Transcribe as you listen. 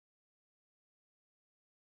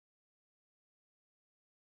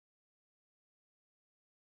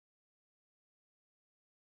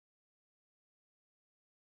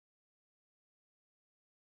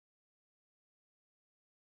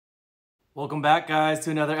Welcome back, guys,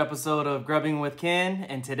 to another episode of Grubbing with Ken,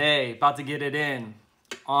 and today, about to get it in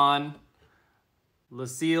on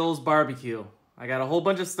Lucille's barbecue. I got a whole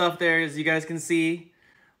bunch of stuff there, as you guys can see.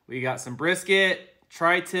 We got some brisket,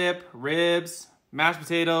 tri-tip, ribs, mashed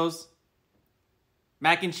potatoes,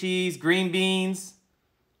 mac and cheese, green beans,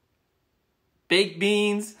 baked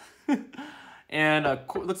beans, and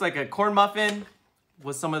looks like a corn muffin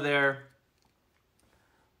with some of their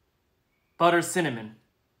butter cinnamon.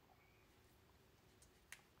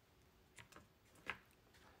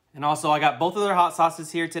 And also, I got both of their hot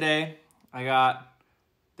sauces here today. I got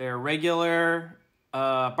their regular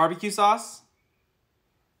barbecue sauce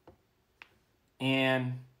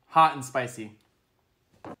and hot and spicy.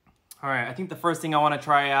 All right, I think the first thing I want to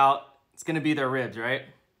try out, it's going to be their ribs, right?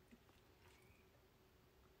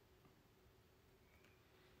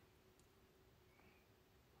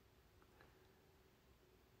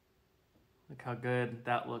 Look how good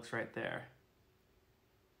that looks right there.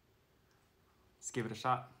 Let's give it a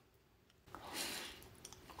shot.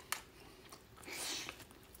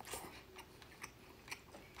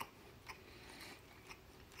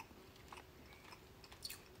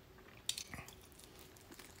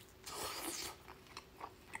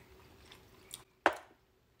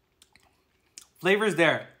 Flavor's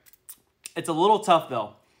there. It's a little tough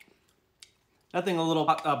though. Nothing a little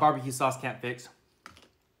barbecue sauce can't fix.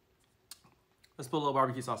 Let's put a little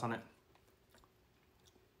barbecue sauce on it.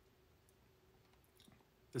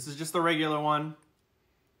 This is just the regular one.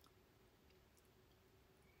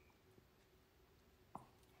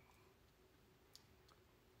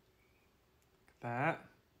 Look at that.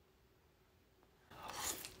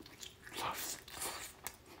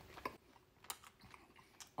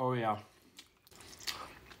 Oh yeah.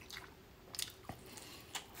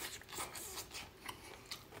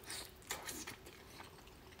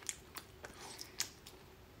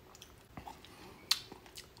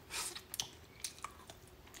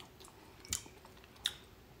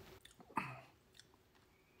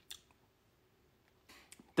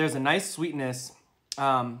 There's a nice sweetness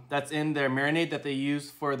that's in their marinade that they use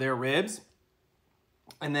for their ribs.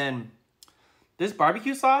 And then this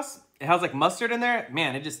barbecue sauce, it has like mustard in there.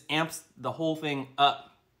 Man, it just amps the whole thing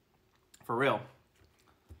up for real.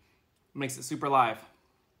 Makes it super live.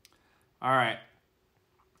 All right.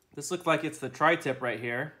 This looks like it's the tri-tip right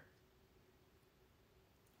here.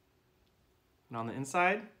 And on the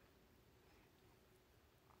inside,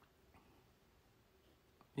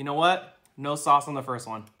 you know what? No sauce on the first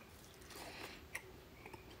one.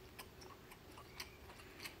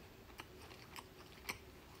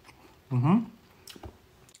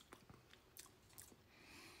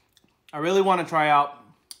 I really want to try out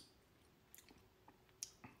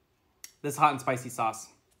this hot and spicy sauce.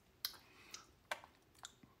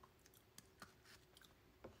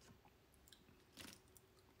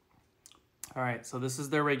 All right, so this is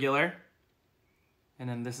their regular, and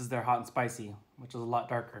then this is their hot and spicy, which is a lot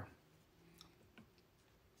darker.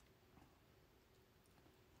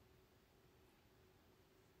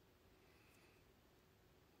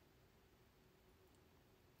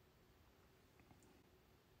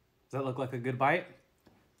 Does that look like a good bite?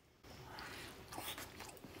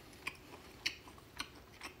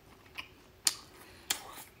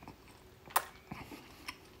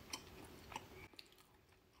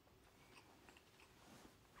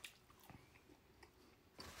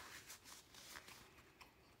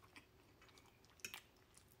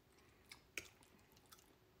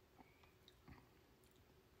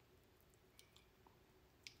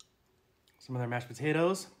 Some of their mashed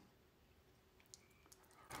potatoes.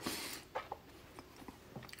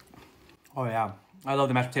 Oh yeah, I love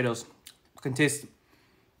the mashed potatoes. Can taste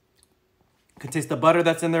the butter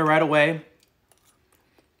that's in there right away.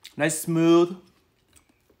 Nice smooth,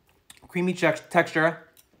 creamy texture.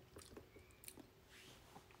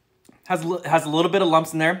 Has a little bit of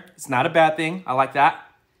lumps in there. It's not a bad thing. I like that.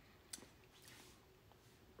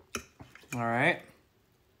 All right.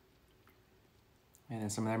 And then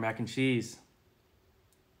some of their mac and cheese.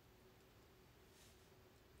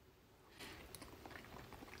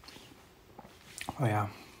 Oh yeah.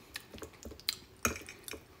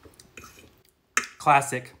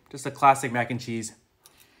 Classic, just a classic mac and cheese.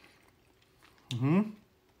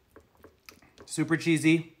 Super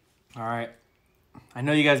cheesy. All right. I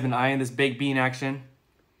know you guys have been eyeing this baked bean action.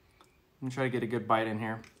 I'm gonna try to get a good bite in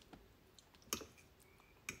here.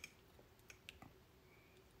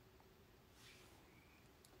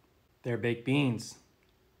 They're baked beans.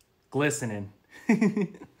 Glistening.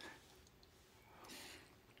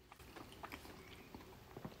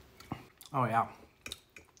 Oh yeah.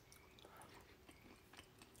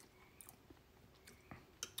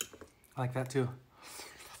 I like that too.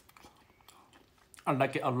 I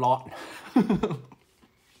like it a lot. And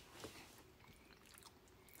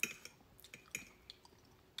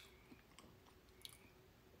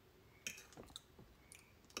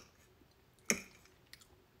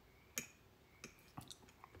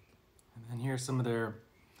here's some of their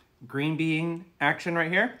green bean action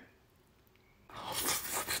right here.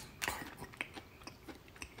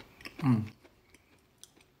 Mm.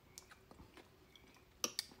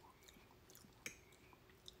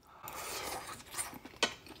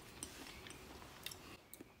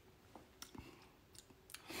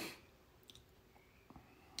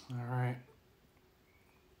 All right.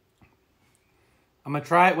 I'm gonna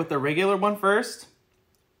try it with the regular one first,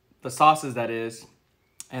 the sauces that is,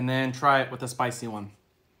 and then try it with the spicy one.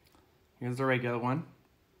 Here's the regular one.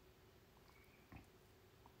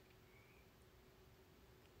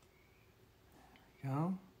 There we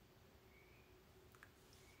go.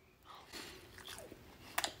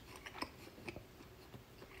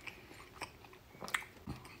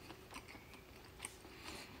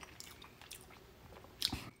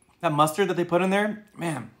 That mustard that they put in there,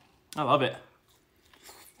 man, I love it.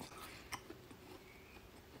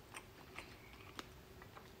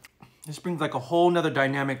 This brings like a whole nother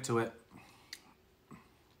dynamic to it.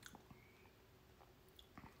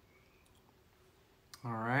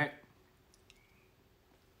 All right.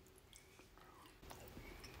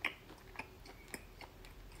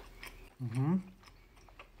 Mm-hmm.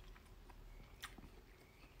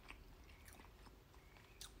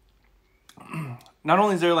 Not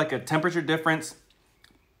only is there like a temperature difference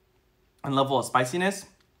and level of spiciness,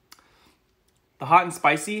 the hot and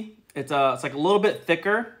spicy, it's like a little bit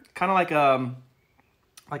thicker, kind of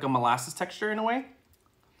like a molasses texture in a way.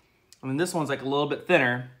 And then this one's like a little bit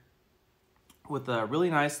thinner with a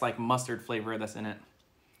really nice like mustard flavor that's in it.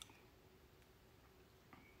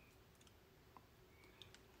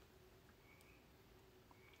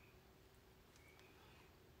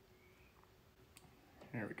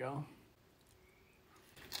 There we go.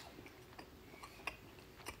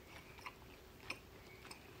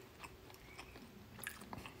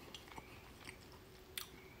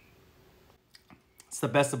 It's the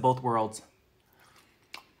best of both worlds.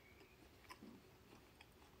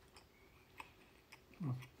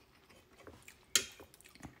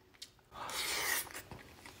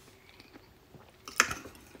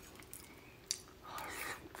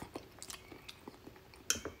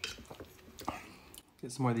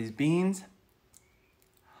 Get some more of these beans.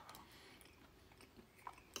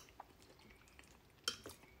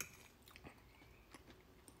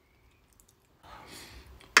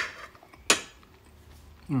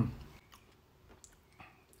 Mm.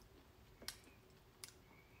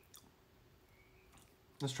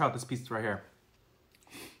 Let's try out this piece right here.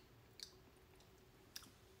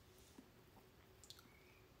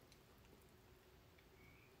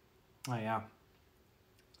 Oh yeah.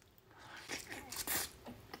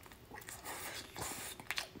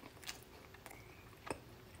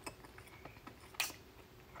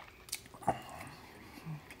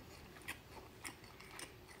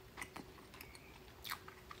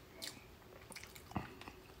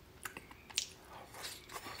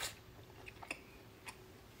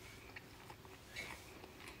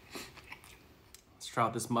 Let's try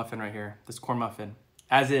out this muffin right here, this corn muffin,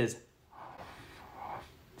 as is.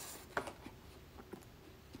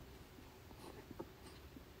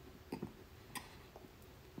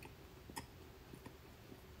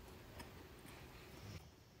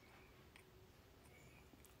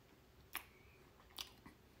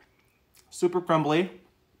 Super crumbly.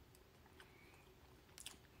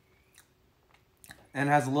 And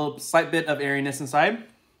has a little slight bit of airiness inside.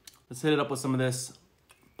 Let's hit it up with some of this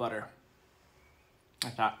butter.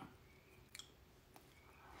 Like that.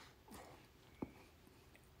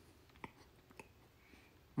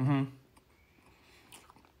 Mm-hmm.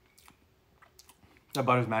 That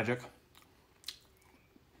butter's magic.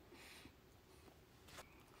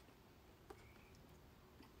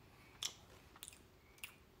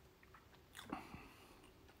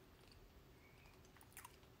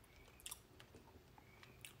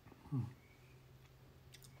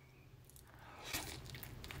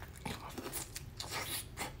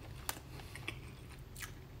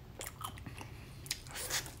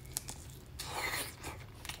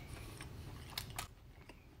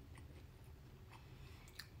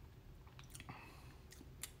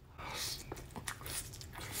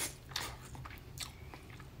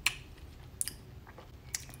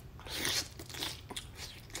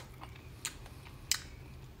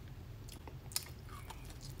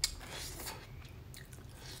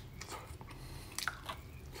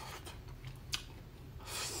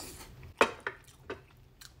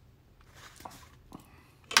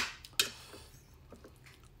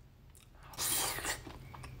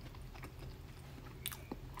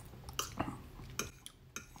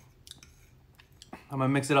 I'm gonna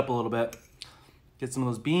mix it up a little bit. Get some of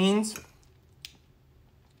those beans,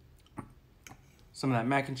 some of that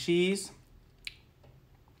mac and cheese,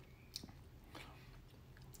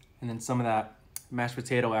 and then some of that mashed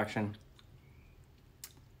potato action.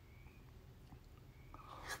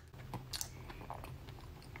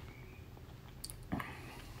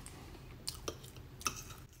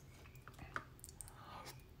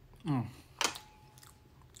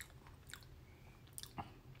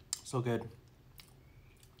 So good.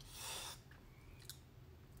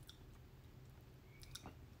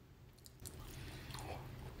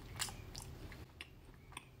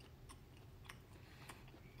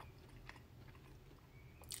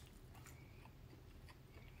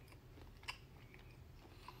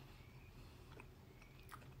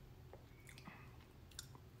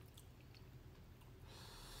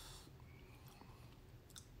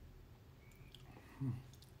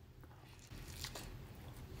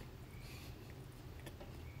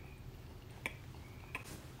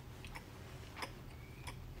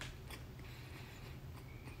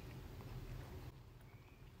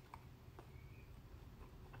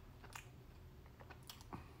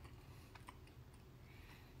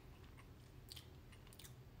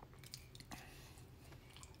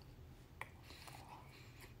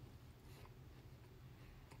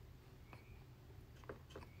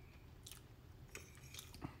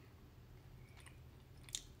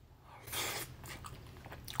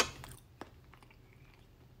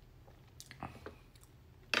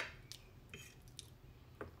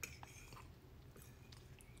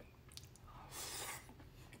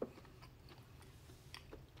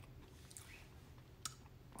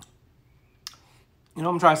 You know,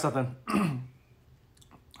 I'm gonna try something. I'm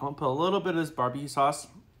gonna put a little bit of this barbecue sauce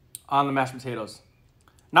on the mashed potatoes.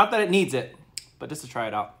 Not that it needs it, but just to try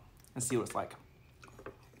it out and see what it's like.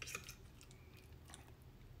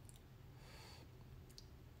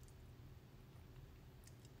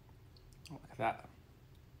 Look at that.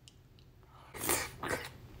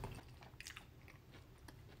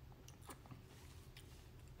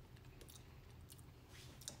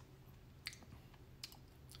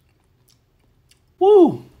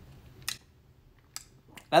 Woo!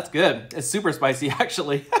 That's good. It's super spicy,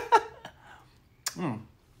 actually.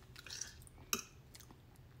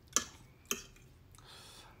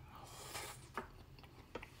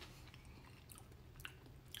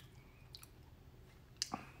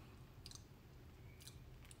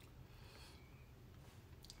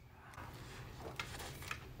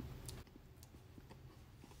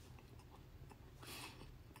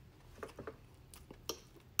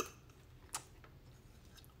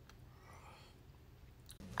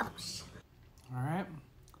 All right,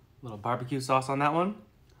 a little barbecue sauce on that one.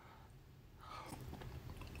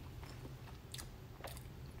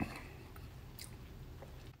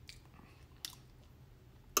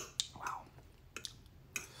 Wow.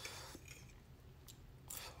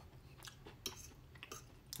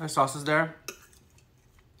 There's sauces there.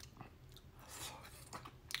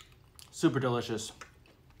 Super delicious.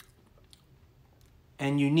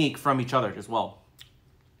 And unique from each other as well.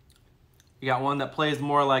 You got one that plays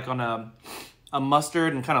more like on a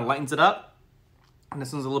mustard and kind of lightens it up. And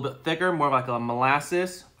this one's a little bit thicker, more like a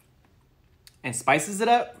molasses and spices it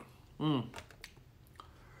up.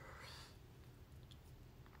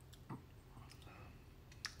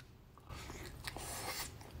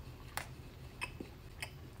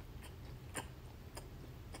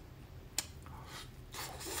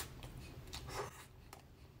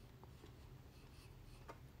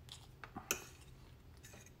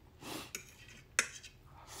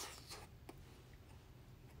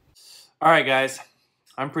 All right, guys,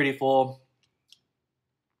 I'm pretty full.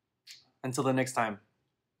 Until the next time.